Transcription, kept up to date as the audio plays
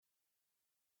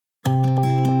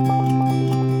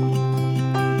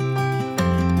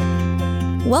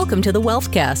Welcome to the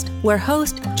Wealthcast, where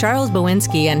host Charles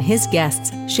Bowinsky and his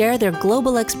guests share their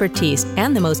global expertise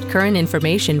and the most current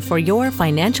information for your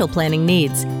financial planning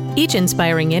needs. Each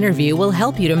inspiring interview will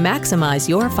help you to maximize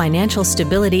your financial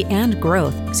stability and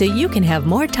growth so you can have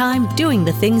more time doing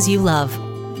the things you love.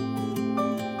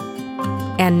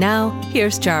 And now,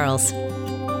 here's Charles.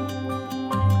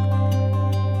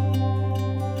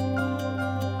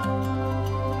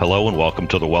 Hello and welcome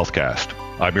to the Wealthcast.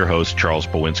 I'm your host, Charles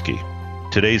Bowinsky.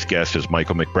 Today's guest is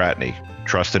Michael McBratney,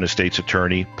 Trust and Estates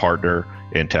Attorney, Partner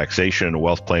in Taxation and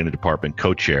Wealth Planning Department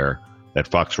Co-Chair at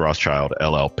Fox Rothschild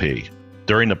LLP.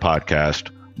 During the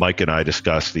podcast, Mike and I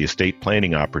discuss the estate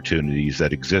planning opportunities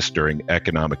that exist during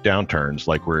economic downturns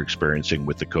like we're experiencing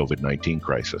with the COVID-19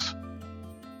 crisis.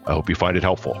 I hope you find it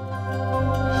helpful.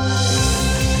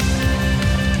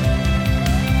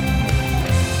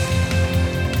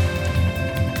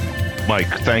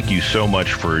 Mike, thank you so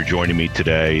much for joining me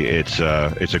today. It's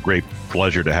a great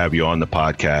pleasure to have you on the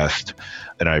podcast,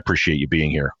 and I appreciate you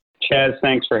being here. Chaz,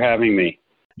 thanks for having me.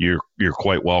 You're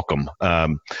quite welcome.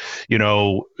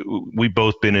 We've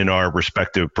both been in our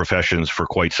respective professions for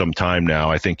quite some time now.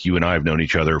 I think you and I have known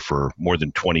each other for more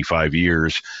than 25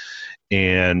 years.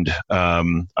 And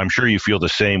I'm sure you feel the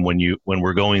same when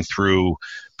we're going through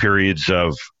periods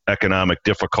of economic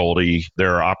difficulty.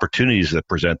 There are opportunities that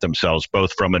present themselves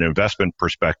both from an investment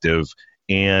perspective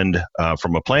and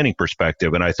from a planning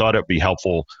perspective. And I thought it'd be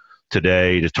helpful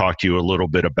today to talk to you a little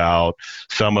bit about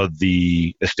some of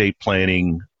the estate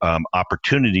planning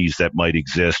opportunities that might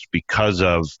exist because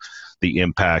of the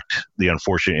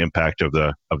unfortunate impact of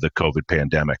the COVID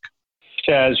pandemic.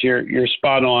 Chaz, you're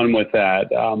spot on with that.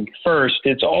 First,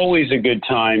 it's always a good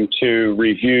time to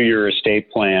review your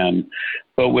estate plan,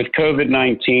 but with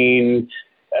COVID-19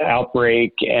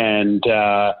 outbreak and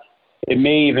it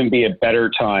may even be a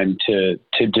better time to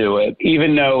do it.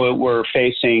 Even though we're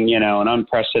facing, an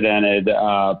unprecedented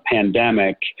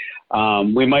pandemic,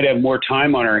 we might have more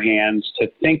time on our hands to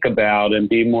think about and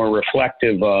be more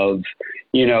reflective of,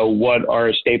 what our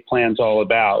estate plan's all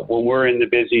about. When we're in the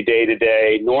busy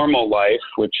day-to-day normal life,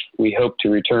 which we hope to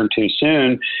return to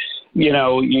soon,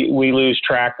 we lose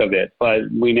track of it, but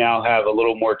we now have a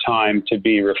little more time to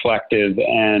be reflective.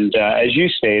 And as you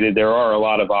stated, there are a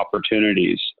lot of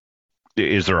opportunities.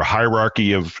 Is there a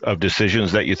hierarchy of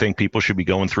decisions that you think people should be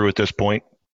going through at this point?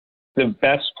 The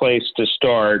best place to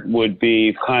start would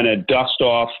be kind of dust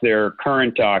off their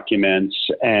current documents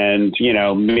and,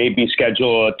 maybe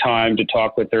schedule a time to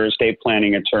talk with their estate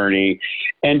planning attorney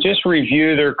and just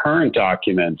review their current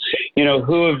documents.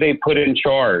 Who have they put in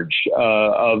charge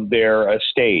of their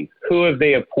estate? Who have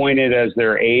they appointed as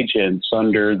their agents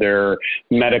under their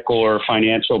medical or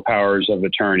financial powers of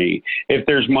attorney? If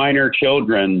there's minor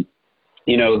children,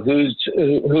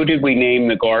 who did we name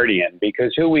the guardian?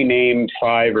 Because who we named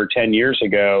 5 or 10 years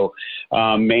ago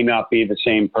may not be the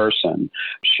same person.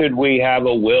 Should we have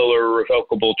a will or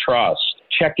revocable trust?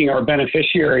 Checking our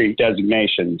beneficiary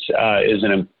designations is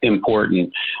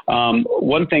important.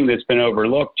 One thing that's been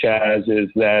overlooked, Chaz, is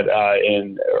that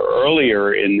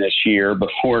earlier in this year,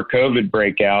 before COVID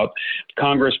breakout,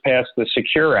 Congress passed the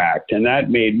Secure Act, and that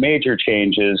made major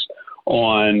changes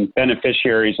on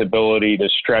beneficiaries' ability to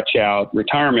stretch out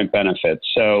retirement benefits.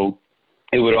 So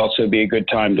it would also be a good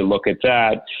time to look at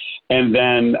that. And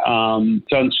then it's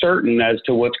uncertain as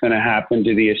to what's going to happen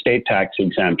to the estate tax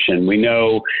exemption. We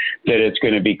know that it's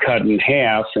going to be cut in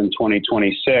half in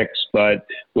 2026, but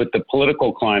with the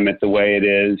political climate the way it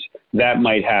is, that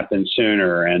might happen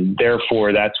sooner. And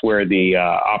therefore, that's where the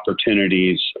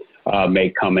opportunities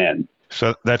may come in.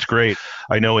 So that's great.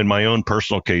 I know in my own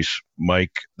personal case,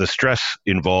 Mike, the stress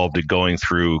involved in going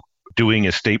through doing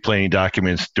estate planning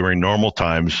documents during normal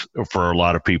times for a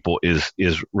lot of people is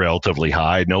relatively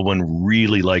high. No one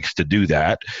really likes to do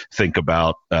that. Think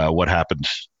about what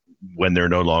happens when they're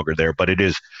no longer there. But it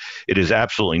is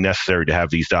absolutely necessary to have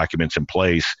these documents in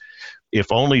place,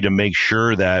 if only to make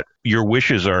sure that your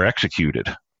wishes are executed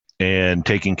and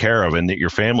taken care of, and that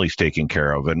your family's taken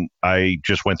care of. And I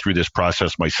just went through this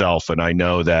process myself, and I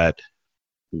know that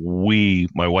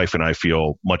my wife and I,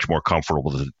 feel much more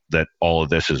comfortable that all of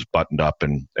this is buttoned up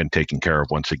and taken care of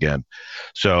once again.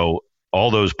 So all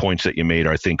those points that you made,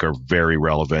 I think, are very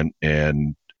relevant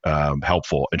and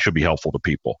helpful and should be helpful to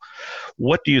people.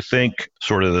 What do you think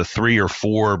sort of the 3 or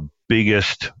 4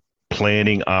 biggest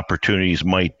planning opportunities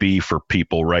might be for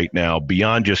people right now,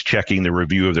 beyond just checking the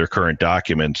review of their current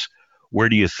documents? Where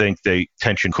do you think the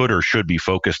attention could or should be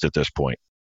focused at this point?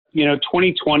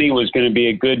 2020 was going to be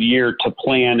a good year to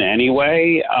plan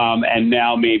anyway, and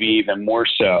now maybe even more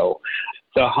so.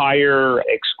 The higher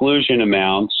exclusion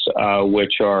amounts,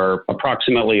 which are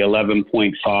approximately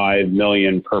 $11.5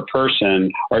 million per person,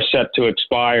 are set to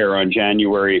expire on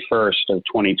January 1st of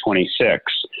 2026.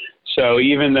 So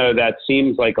even though that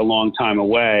seems like a long time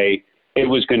away, it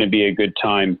was going to be a good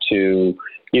time to,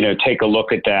 take a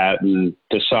look at that and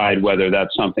decide whether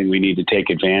that's something we need to take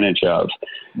advantage of.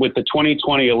 With the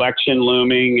 2020 election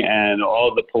looming and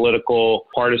all the political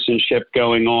partisanship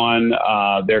going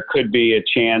on, there could be a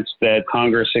chance that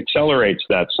Congress accelerates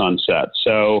that sunset.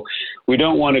 So we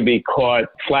don't want to be caught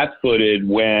flat-footed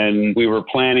when we were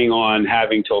planning on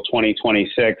having till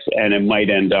 2026, and it might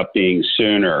end up being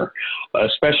sooner,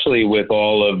 especially with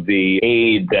all of the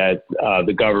aid that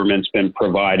the government's been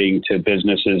providing to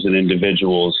businesses and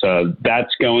individuals.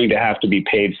 That's going to have to be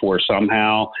paid for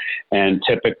somehow, and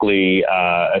typically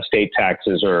estate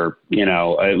taxes are,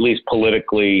 at least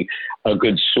politically a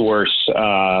good source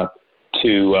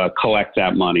to collect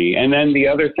that money. And then the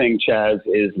other thing, Chaz,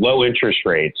 is low interest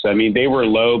rates. I mean, they were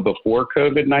low before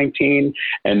COVID-19,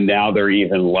 and now they're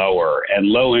even lower. And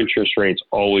low interest rates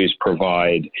always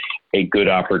provide a good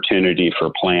opportunity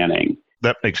for planning.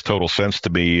 That makes total sense to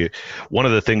me. One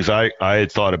of the things I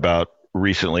had thought about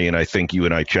recently, and I think you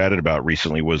and I chatted about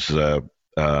recently, was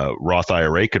Roth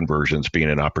IRA conversions being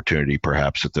an opportunity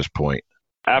perhaps at this point.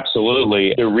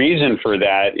 Absolutely. The reason for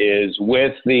that is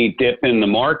with the dip in the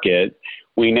market,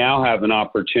 we now have an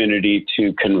opportunity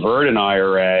to convert an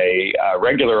IRA, a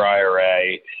regular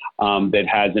IRA, that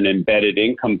has an embedded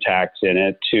income tax in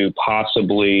it, to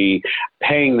possibly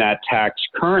paying that tax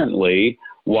currently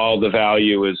while the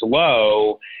value is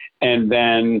low, and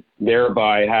then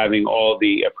thereby having all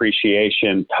the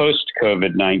appreciation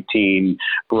post-COVID-19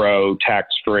 grow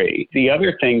tax-free. The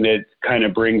other thing that kind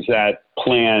of brings that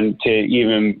plan to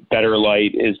even better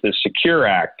light is the Secure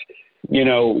Act.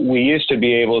 We used to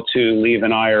be able to leave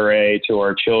an IRA to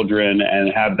our children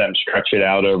and have them stretch it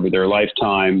out over their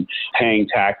lifetime, paying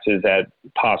taxes at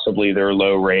possibly their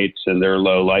low rates and their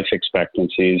low life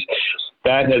expectancies.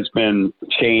 That has been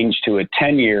changed to a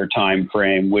 10-year time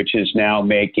frame, which is now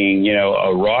making,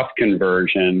 a Roth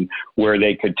conversion where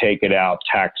they could take it out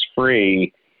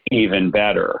tax-free even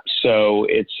better. So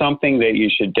it's something that you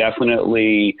should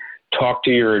definitely talk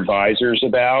to your advisors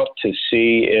about to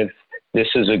see if this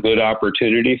is a good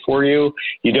opportunity for you.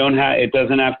 It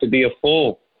doesn't have to be a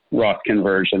full Roth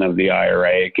conversion of the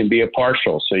IRA. It can be a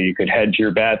partial, so you could hedge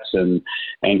your bets and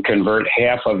convert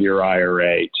half of your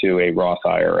IRA to a Roth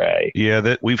IRA. Yeah,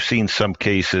 that we've seen some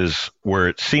cases where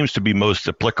it seems to be most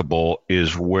applicable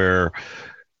is where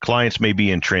clients may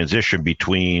be in transition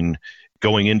between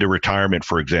going into retirement,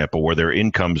 for example, where their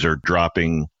incomes are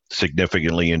dropping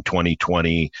significantly in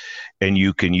 2020, and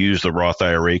you can use the Roth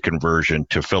IRA conversion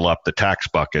to fill up the tax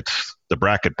buckets, the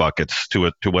bracket buckets,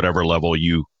 to whatever level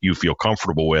you feel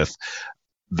comfortable with.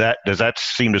 Does that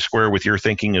seem to square with your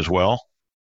thinking as well?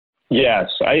 Yes,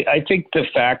 I think the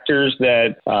factors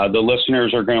that the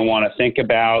listeners are going to want to think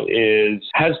about is,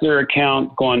 has their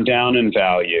account gone down in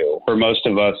value? For most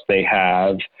of us, they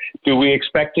have. Do we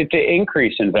expect it to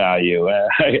increase in value?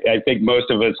 I think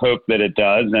most of us hope that it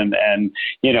does, and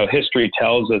history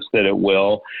tells us that it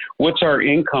will. What's our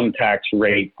income tax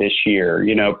rate this year?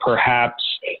 Perhaps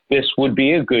this would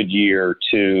be a good year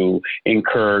to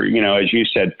incur, as you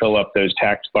said, fill up those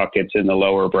tax buckets in the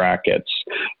lower brackets.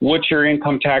 What's your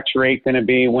income tax rate going to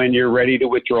be when you're ready to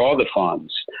withdraw the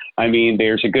funds? I mean,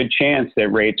 there's a good chance that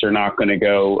rates are not going to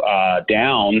go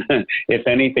down. If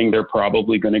anything, they're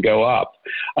probably going to go up.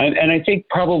 And I think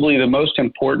probably the most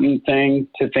important thing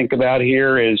to think about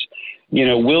here is,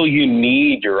 will you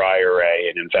need your IRA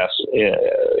and invest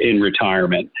in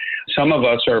retirement? Some of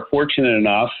us are fortunate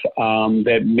enough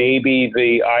that maybe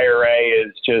the IRA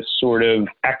is just sort of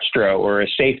extra or a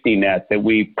safety net that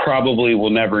we probably will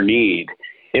never need.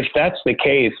 If that's the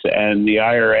case and the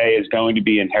IRA is going to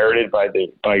be inherited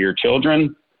by your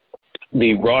children,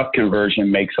 the Roth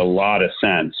conversion makes a lot of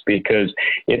sense, because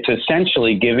it's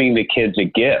essentially giving the kids a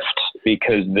gift,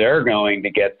 because they're going to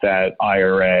get that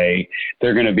IRA.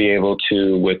 They're going to be able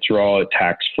to withdraw it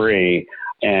tax-free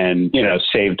and,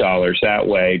 save dollars that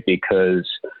way because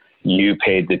you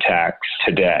paid the tax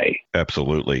today.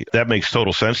 Absolutely. That makes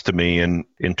total sense to me. And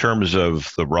in terms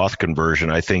of the Roth conversion,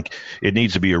 I think it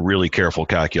needs to be a really careful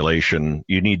calculation.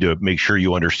 You need to make sure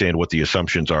you understand what the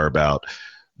assumptions are about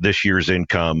this year's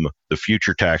income, the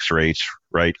future tax rates,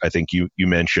 right? I think you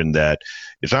mentioned that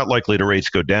it's not likely the rates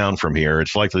go down from here.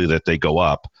 It's likely that they go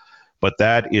up, but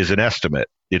that is an estimate.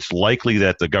 It's likely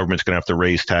that the government's going to have to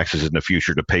raise taxes in the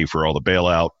future to pay for all the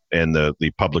bailout and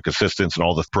the public assistance and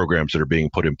all the programs that are being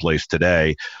put in place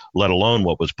today, let alone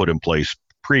what was put in place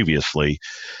previously.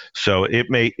 So it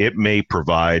may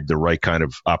provide the right kind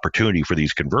of opportunity for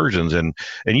these conversions. And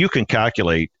you can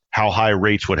calculate how high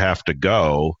rates would have to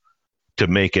go to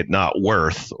make it not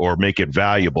worth or make it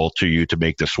valuable to you to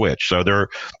make the switch. So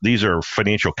these are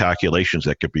financial calculations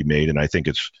that could be made, and I think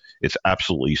it's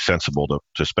absolutely sensible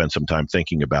to spend some time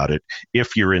thinking about it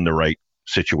if you're in the right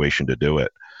situation to do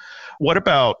it. What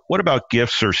about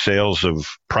gifts or sales of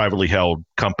privately held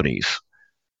companies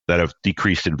that have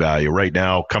decreased in value? Right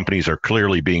now, companies are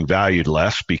clearly being valued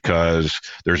less because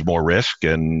there's more risk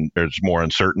and there's more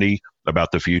uncertainty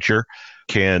about the future.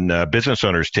 Can business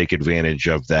owners take advantage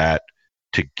of that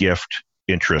to gift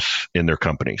interests in their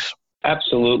companies?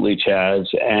 Absolutely, Chaz.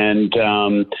 And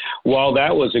while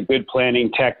that was a good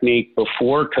planning technique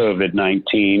before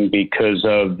COVID-19 because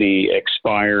of the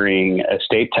expiring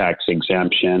estate tax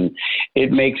exemption,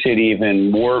 it makes it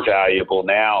even more valuable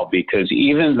now because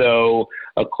even though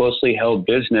a closely held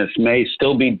business may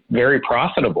still be very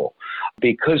profitable,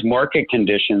 because market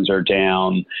conditions are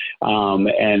down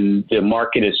and the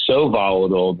market is so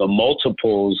volatile, the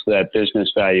multiples that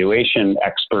business valuation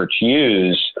experts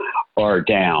use are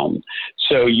down.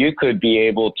 So you could be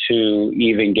able to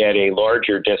even get a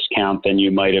larger discount than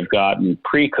you might have gotten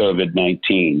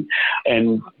pre-COVID-19.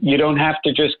 And you don't have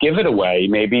to just give it away.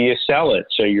 Maybe you sell it,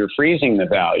 so you're freezing the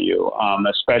value,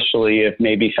 especially if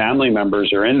maybe family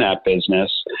members are in that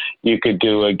business. You could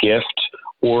do a gift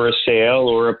or a sale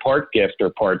or a part gift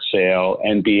or part sale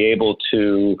and be able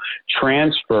to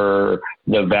transfer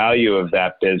the value of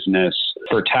that business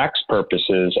for tax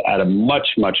purposes at a much,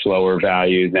 much lower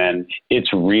value than its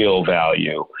real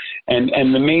value. And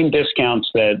the main discounts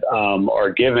that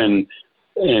are given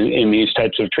in these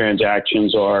types of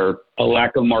transactions are a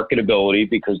lack of marketability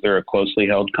because they're a closely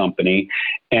held company.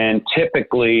 And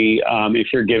typically, if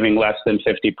you're giving less than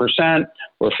 50%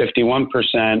 or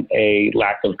 51%, a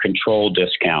lack of control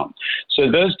discount.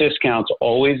 So those discounts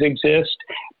always exist,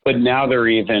 but now they're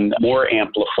even more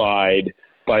amplified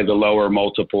by the lower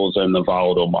multiples and the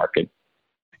volatile market.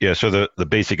 Yeah, so the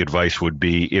basic advice would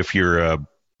be if you're a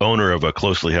owner of a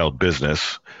closely held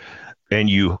business and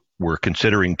you were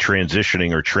considering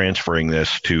transitioning or transferring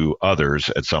this to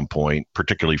others at some point,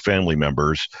 particularly family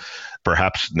members,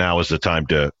 perhaps now is the time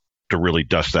to really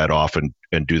dust that off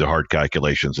and do the hard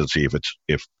calculations and see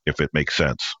if it makes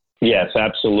sense. Yes,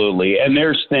 absolutely. And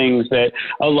there's things that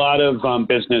a lot of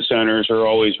business owners are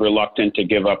always reluctant to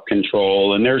give up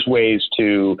control. And there's ways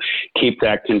to keep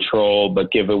that control,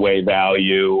 but give away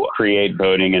value, create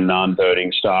voting and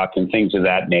non-voting stock and things of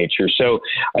that nature. So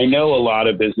I know a lot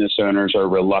of business owners are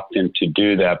reluctant to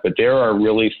do that, but there are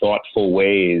really thoughtful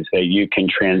ways that you can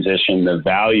transition the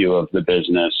value of the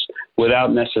business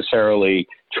without necessarily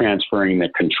transferring the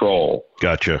control.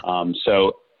 Gotcha.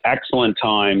 So excellent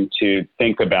time to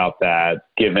think about that,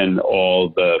 given all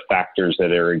the factors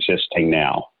that are existing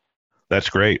now.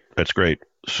 That's great.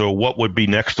 So what would be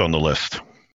next on the list?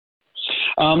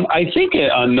 I think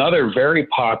another very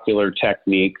popular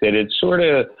technique that had sort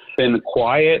of been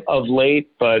quiet of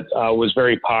late, but was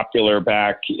very popular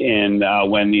back in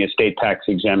when the estate tax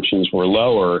exemptions were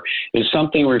lower, is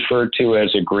something referred to as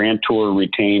a grantor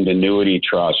retained annuity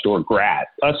trust, or GRAT.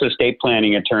 Us estate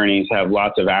planning attorneys have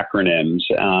lots of acronyms,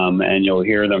 and you'll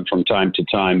hear them from time to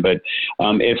time. But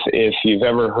if you've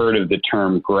ever heard of the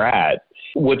term GRAT,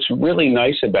 what's really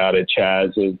nice about it, Chaz,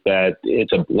 is that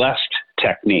it's a blessed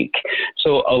technique.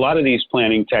 So a lot of these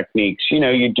planning techniques,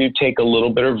 you do take a little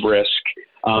bit of risk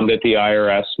that the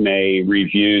IRS may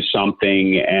review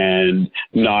something and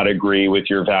not agree with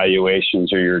your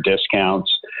valuations or your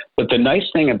discounts. But the nice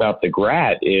thing about the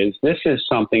GRAT is this is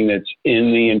something that's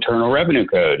in the Internal Revenue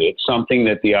Code. It's something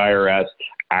that the IRS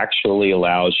actually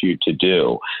allows you to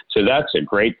do. So that's a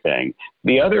great thing.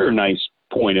 The other nice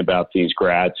point about these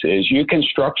GRATs is you can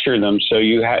structure them so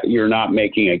you're not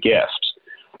making a gift.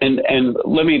 And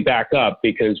let me back up,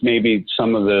 because maybe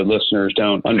some of the listeners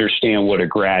don't understand what a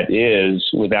GRAT is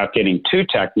without getting too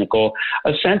technical.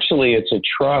 Essentially, it's a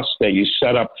trust that you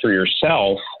set up for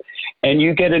yourself and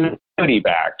you get an annuity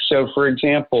back. So, for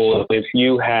example, if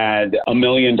you had $1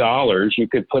 million, you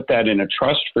could put that in a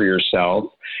trust for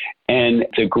yourself. And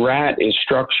the GRAT is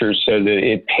structured so that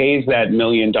it pays that $1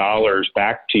 million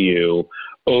back to you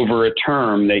over a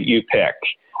term that you pick.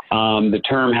 The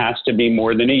term has to be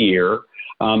more than a year.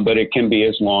 But it can be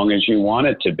as long as you want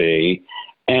it to be.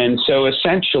 And so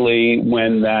essentially,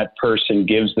 when that person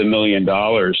gives the $1 million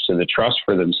to the trust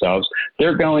for themselves,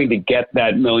 they're going to get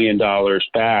that $1 million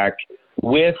back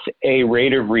with a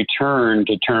rate of return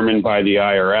determined by the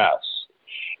IRS.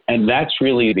 And that's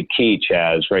really the key,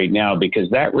 Chaz, right now, because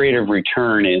that rate of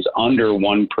return is under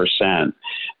 1%.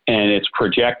 and it's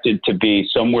projected to be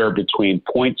somewhere between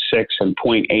 0.6 and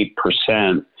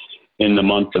 0.8% in the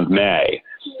month of May.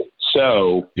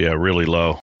 So, yeah, really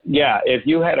low. Yeah, if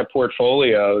you had a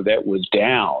portfolio that was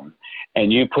down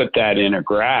and you put that in a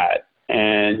GRAT,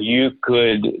 and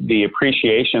the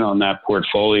appreciation on that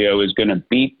portfolio is going to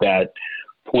beat that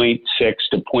 0.6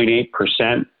 to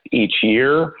 0.8% each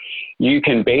year, you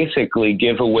can basically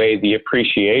give away the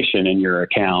appreciation in your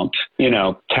account,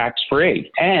 tax-free,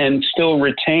 and still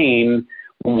retain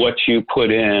what you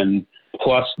put in,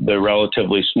 plus the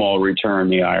relatively small return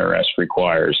the IRS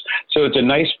requires. So it's a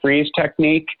nice freeze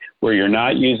technique where you're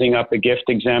not using up a gift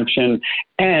exemption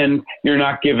and you're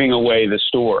not giving away the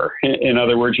store. In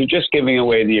other words, you're just giving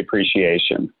away the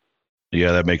appreciation.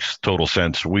 Yeah, that makes total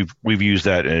sense. We've used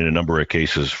that in a number of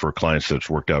cases for clients that's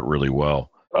worked out really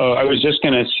well. I was just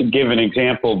going to give an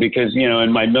example because,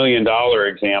 in my $1 million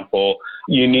example,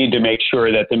 you need to make sure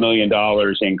that the $1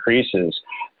 million increases.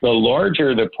 The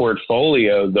larger the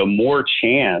portfolio, the more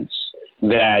chance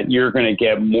that you're going to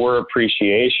get more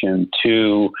appreciation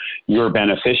to your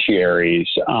beneficiaries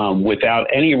without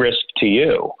any risk to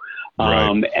you.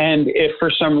 Right. And if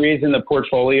for some reason the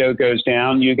portfolio goes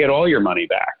down, you get all your money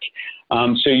back.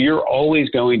 So you're always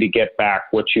going to get back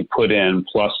what you put in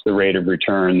plus the rate of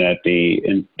return that the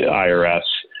IRS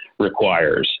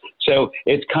requires. So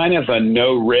it's kind of a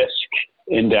no risk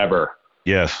endeavor.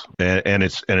 Yes, and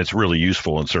it's really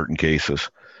useful in certain cases.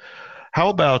 How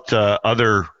about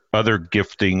other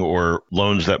gifting or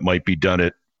loans that might be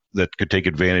done that could take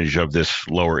advantage of this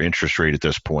lower interest rate at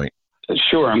this point?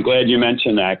 Sure. I'm glad you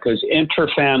mentioned that because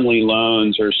interfamily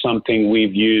loans are something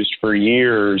we've used for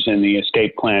years in the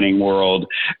estate planning world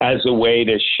as a way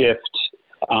to shift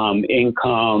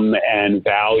income and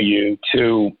value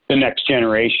to the next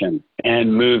generation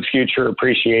and move future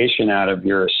appreciation out of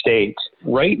your estate.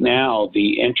 Right now,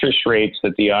 the interest rates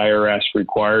that the IRS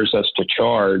requires us to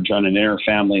charge on an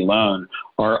interfamily loan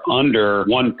are under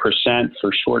 1%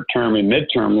 for short-term and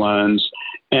midterm loans,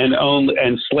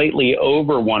 and slightly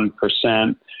over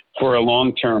 1% for a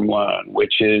long-term loan,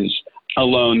 which is a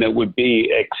loan that would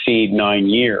exceed 9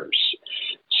 years.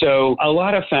 So a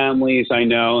lot of families I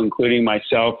know, including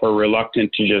myself, are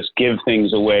reluctant to just give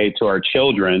things away to our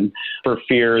children for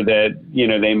fear that,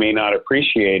 they may not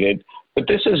appreciate it. But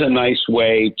this is a nice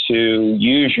way to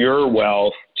use your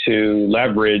wealth to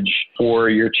leverage for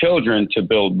your children to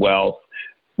build wealth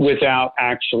without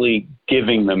actually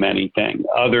giving them anything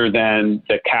other than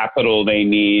the capital they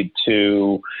need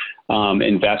to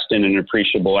invest in an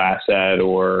appreciable asset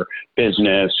or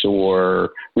business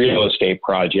or real estate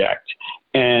project.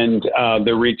 And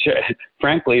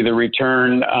frankly, the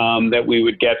return that we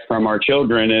would get from our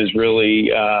children is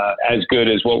really as good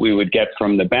as what we would get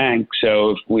from the bank.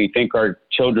 So if we think our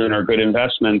children are good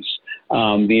investments,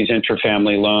 these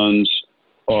interfamily loans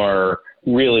are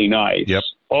really nice. Yep.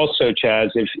 Also, Chaz,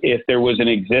 if there was an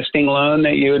existing loan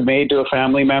that you had made to a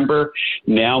family member,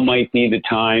 now might be the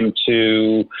time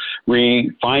to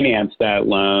refinance that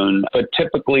loan. But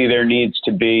typically there needs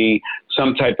to be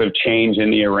some type of change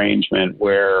in the arrangement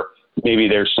where maybe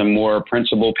there's some more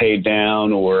principal paid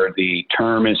down or the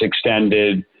term is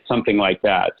extended, something like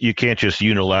that. You can't just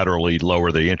unilaterally lower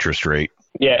the interest rate.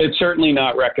 Yeah, it's certainly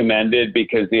not recommended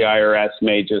because the IRS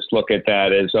may just look at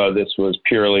that as, this was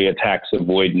purely a tax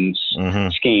avoidance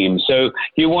scheme. So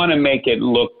you want to make it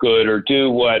look good or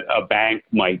do what a bank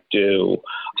might do.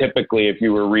 Typically, if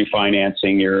you were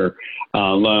refinancing your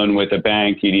loan with a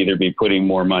bank, you'd either be putting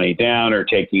more money down or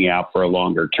taking out for a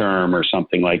longer term or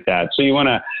something like that. So you want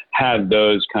to have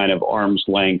those kind of arm's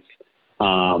length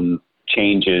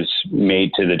changes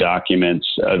made to the documents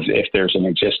of if there's an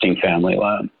existing family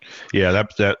loan. Yeah,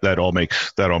 that all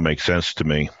makes sense to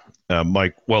me,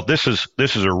 Mike. Well, this is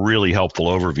a really helpful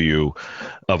overview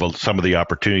of some of the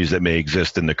opportunities that may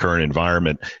exist in the current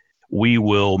environment. We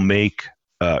will make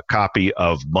a copy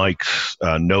of Mike's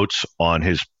notes on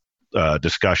his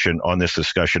discussion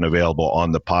available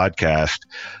on the podcast.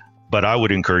 But I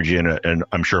would encourage you, and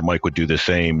I'm sure Mike would do the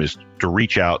same, is to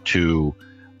reach out to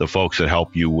the folks that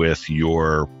help you with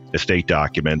your estate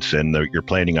documents and your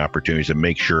planning opportunities and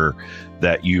make sure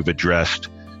that you've addressed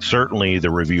certainly the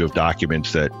review of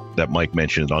documents that Mike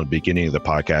mentioned on the beginning of the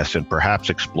podcast and perhaps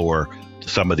explore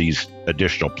some of these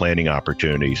additional planning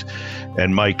opportunities.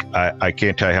 And Mike, I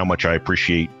can't tell you how much I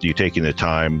appreciate you taking the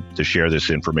time to share this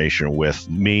information with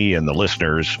me and the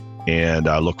listeners. And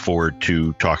I look forward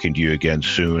to talking to you again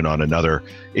soon on another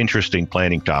interesting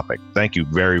planning topic. Thank you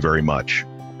very, very much.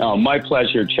 Oh, my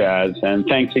pleasure, Chaz. And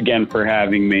thanks again for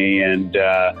having me. And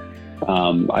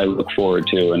I look forward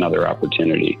to another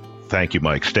opportunity. Thank you,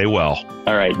 Mike. Stay well.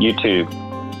 All right. You too.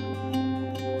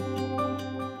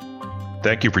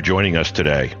 Thank you for joining us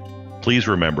today. Please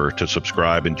remember to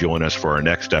subscribe and join us for our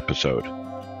next episode.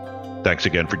 Thanks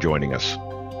again for joining us.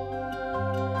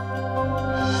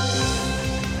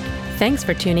 Thanks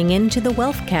for tuning in to the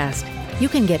Wealthcast. You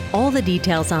can get all the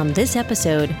details on this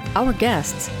episode, our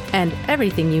guests, and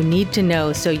everything you need to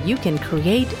know so you can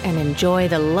create and enjoy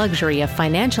the luxury of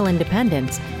financial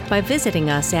independence by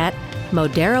visiting us at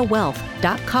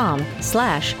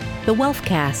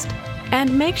moderawealth.com/thewealthcast.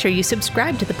 And make sure you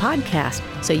subscribe to the podcast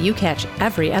so you catch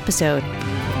every episode.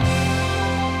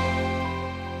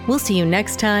 We'll see you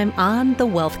next time on the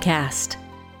Wealthcast.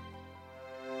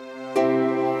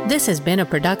 This has been a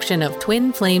production of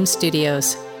Twin Flame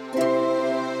Studios.